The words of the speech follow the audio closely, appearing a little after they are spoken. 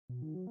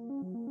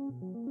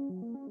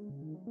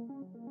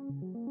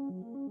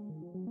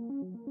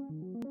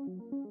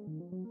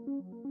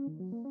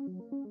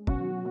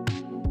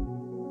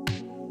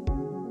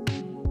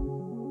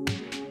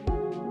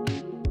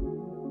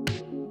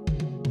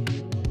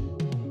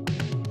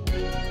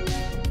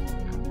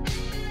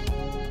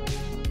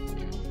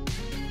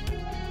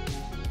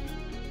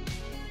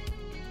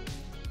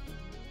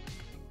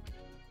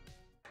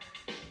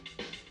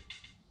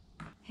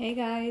Hey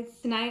guys,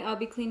 tonight I'll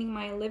be cleaning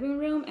my living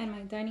room and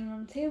my dining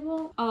room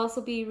table. I'll also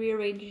be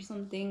rearranging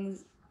some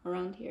things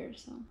around here,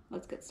 so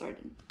let's get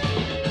started.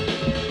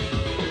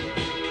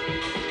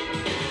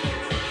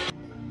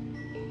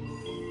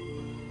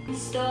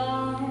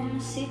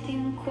 Stone,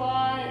 sitting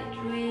quiet,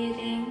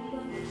 reading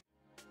books.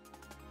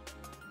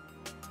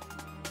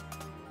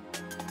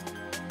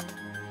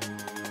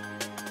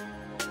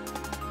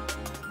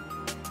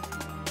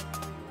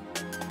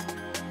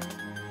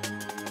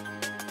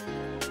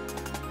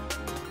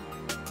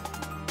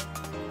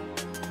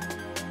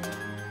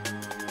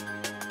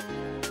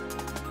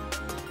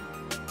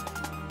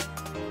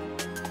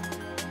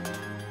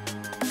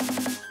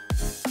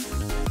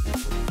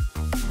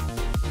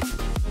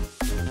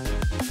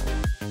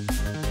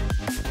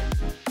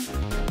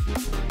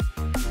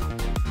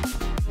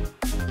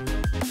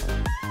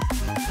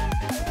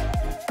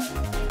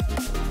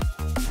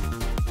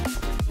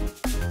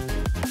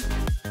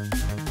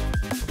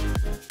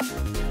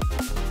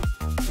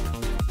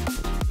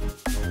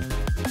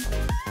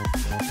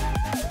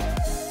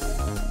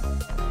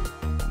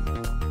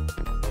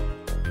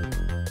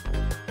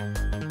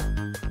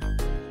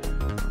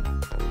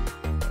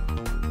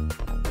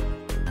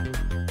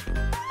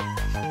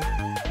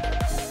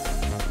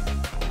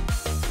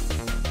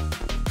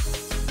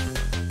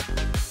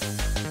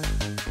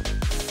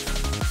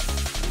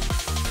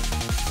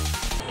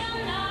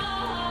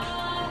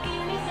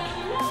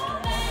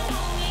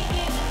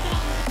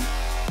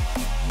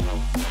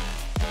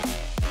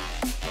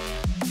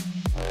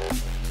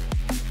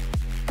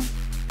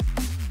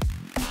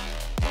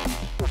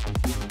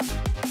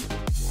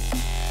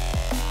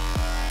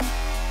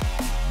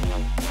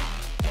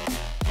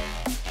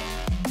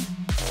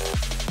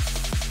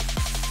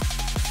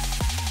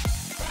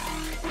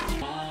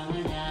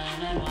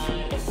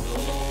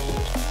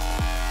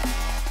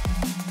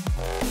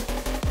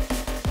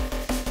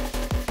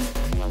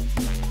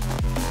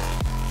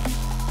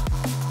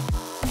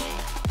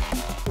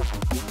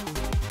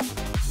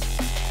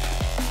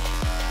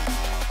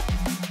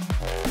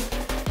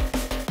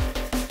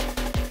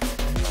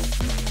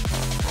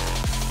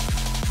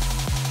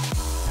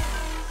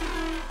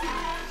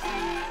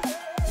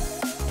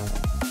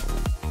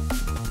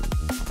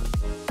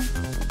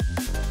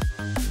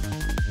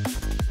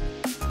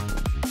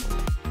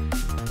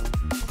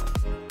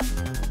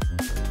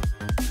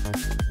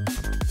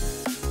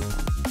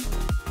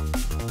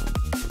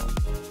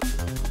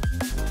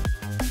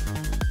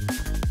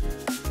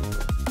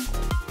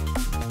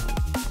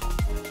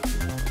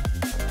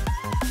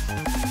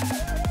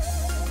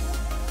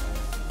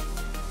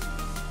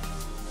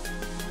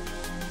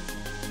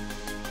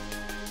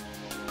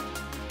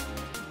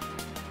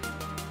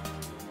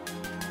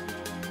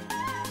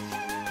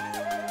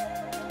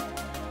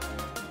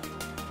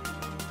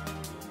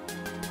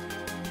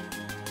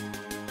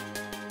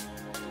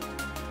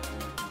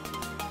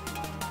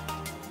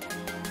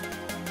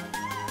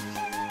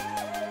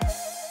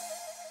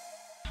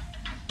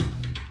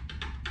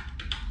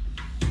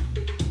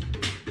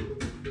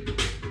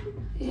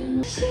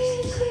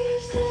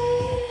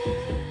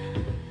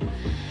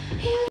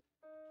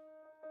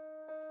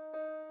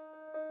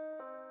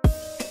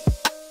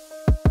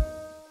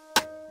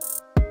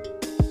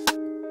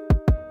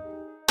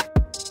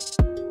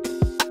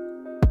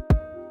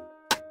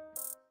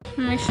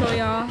 Let me show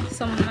y'all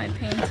some of my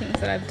paintings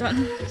that I've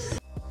done. This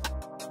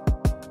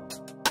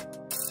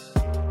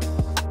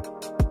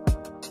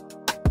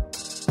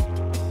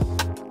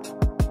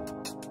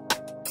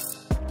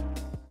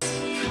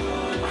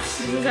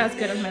is as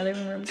good as my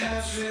living room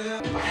gets.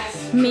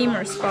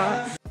 Memer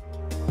spot.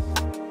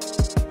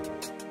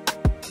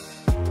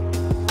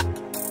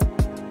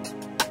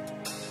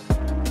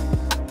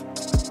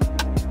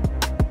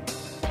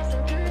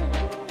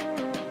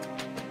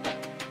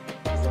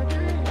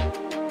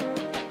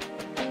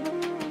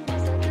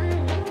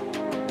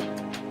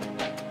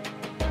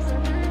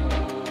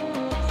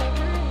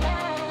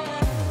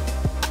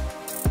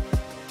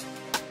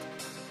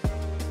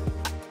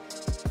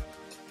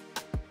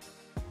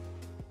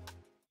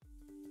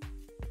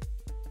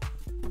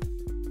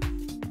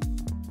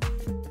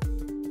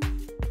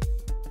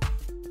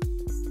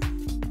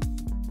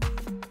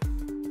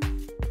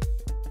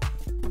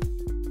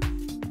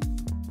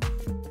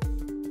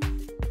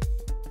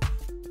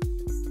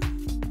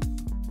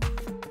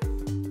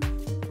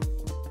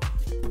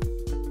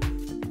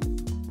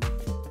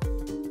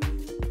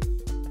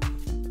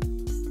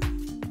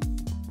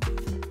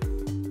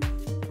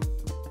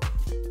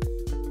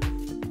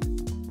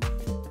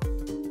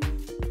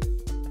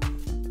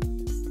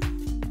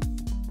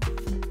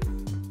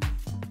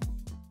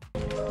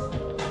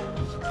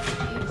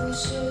 You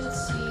should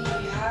see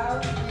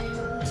how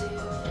real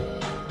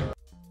living.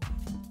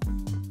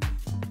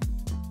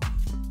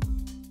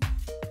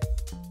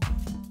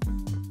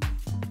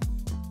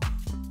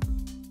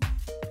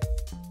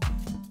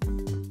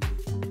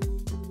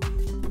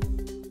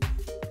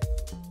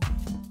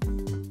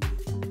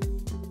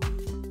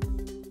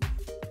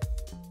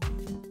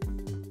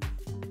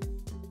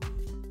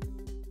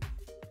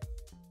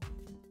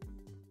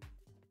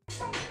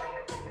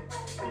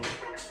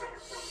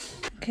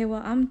 Okay,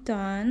 well, I'm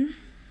done.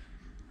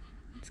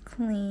 It's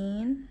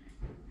clean.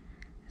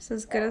 It's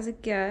as good as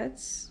it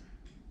gets.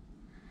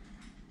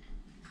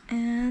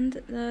 And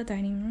the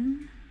dining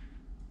room.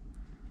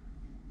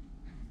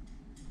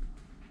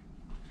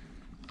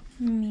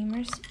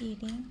 Mimer's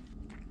eating.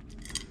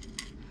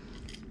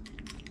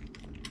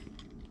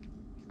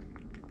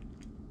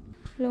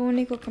 Lo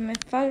único que me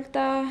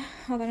falta,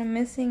 all that I'm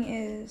missing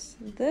is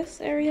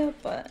this area,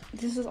 but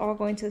this is all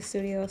going to the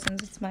studio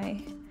since it's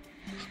my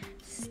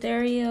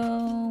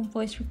stereo,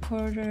 voice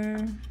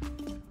recorder.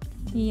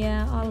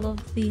 Yeah, all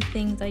of the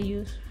things I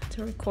use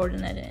to record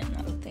and edit and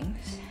other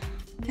things.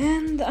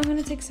 And I'm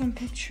gonna take some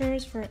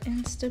pictures for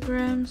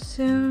Instagram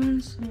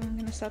soon, so I'm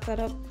gonna set that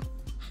up,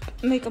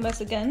 make a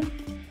mess again,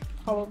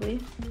 probably.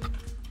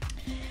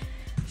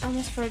 I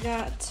almost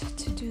forgot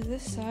to do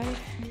this side.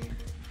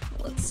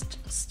 Let's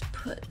just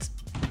put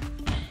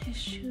his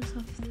shoes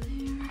up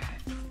there,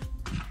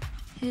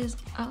 his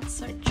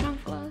outside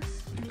chanclas,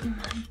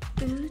 my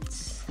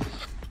boots,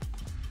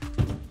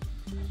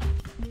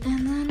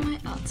 and then my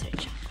outside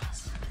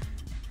chanclas.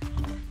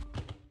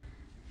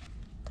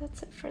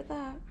 That's it for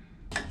that.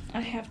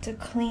 I have to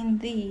clean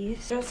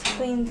these. Just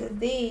cleaned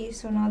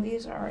these, so now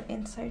these are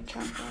inside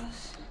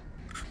chanclas.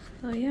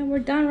 So yeah, we're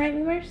done, right,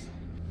 Memers?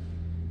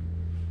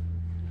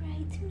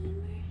 Right,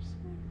 Memers,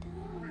 we're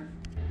done.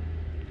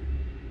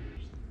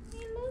 I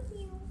love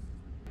you.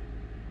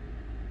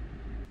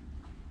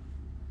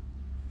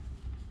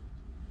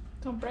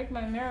 Don't break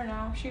my mirror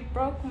now. She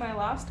broke my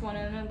last one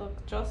and it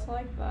looked just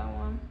like that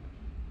one.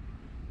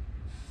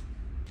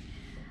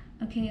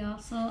 Okay, y'all,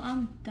 so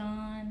I'm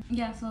done.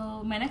 Yeah,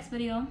 so my next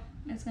video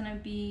is gonna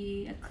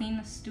be a clean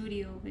the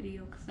studio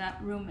video because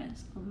that room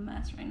is a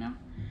mess right now.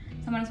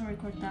 So I'm gonna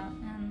record that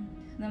and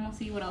then we'll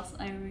see what else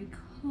I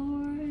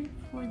record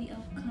for the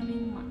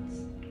upcoming months.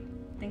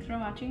 Thanks for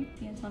watching.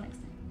 See you until next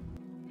time.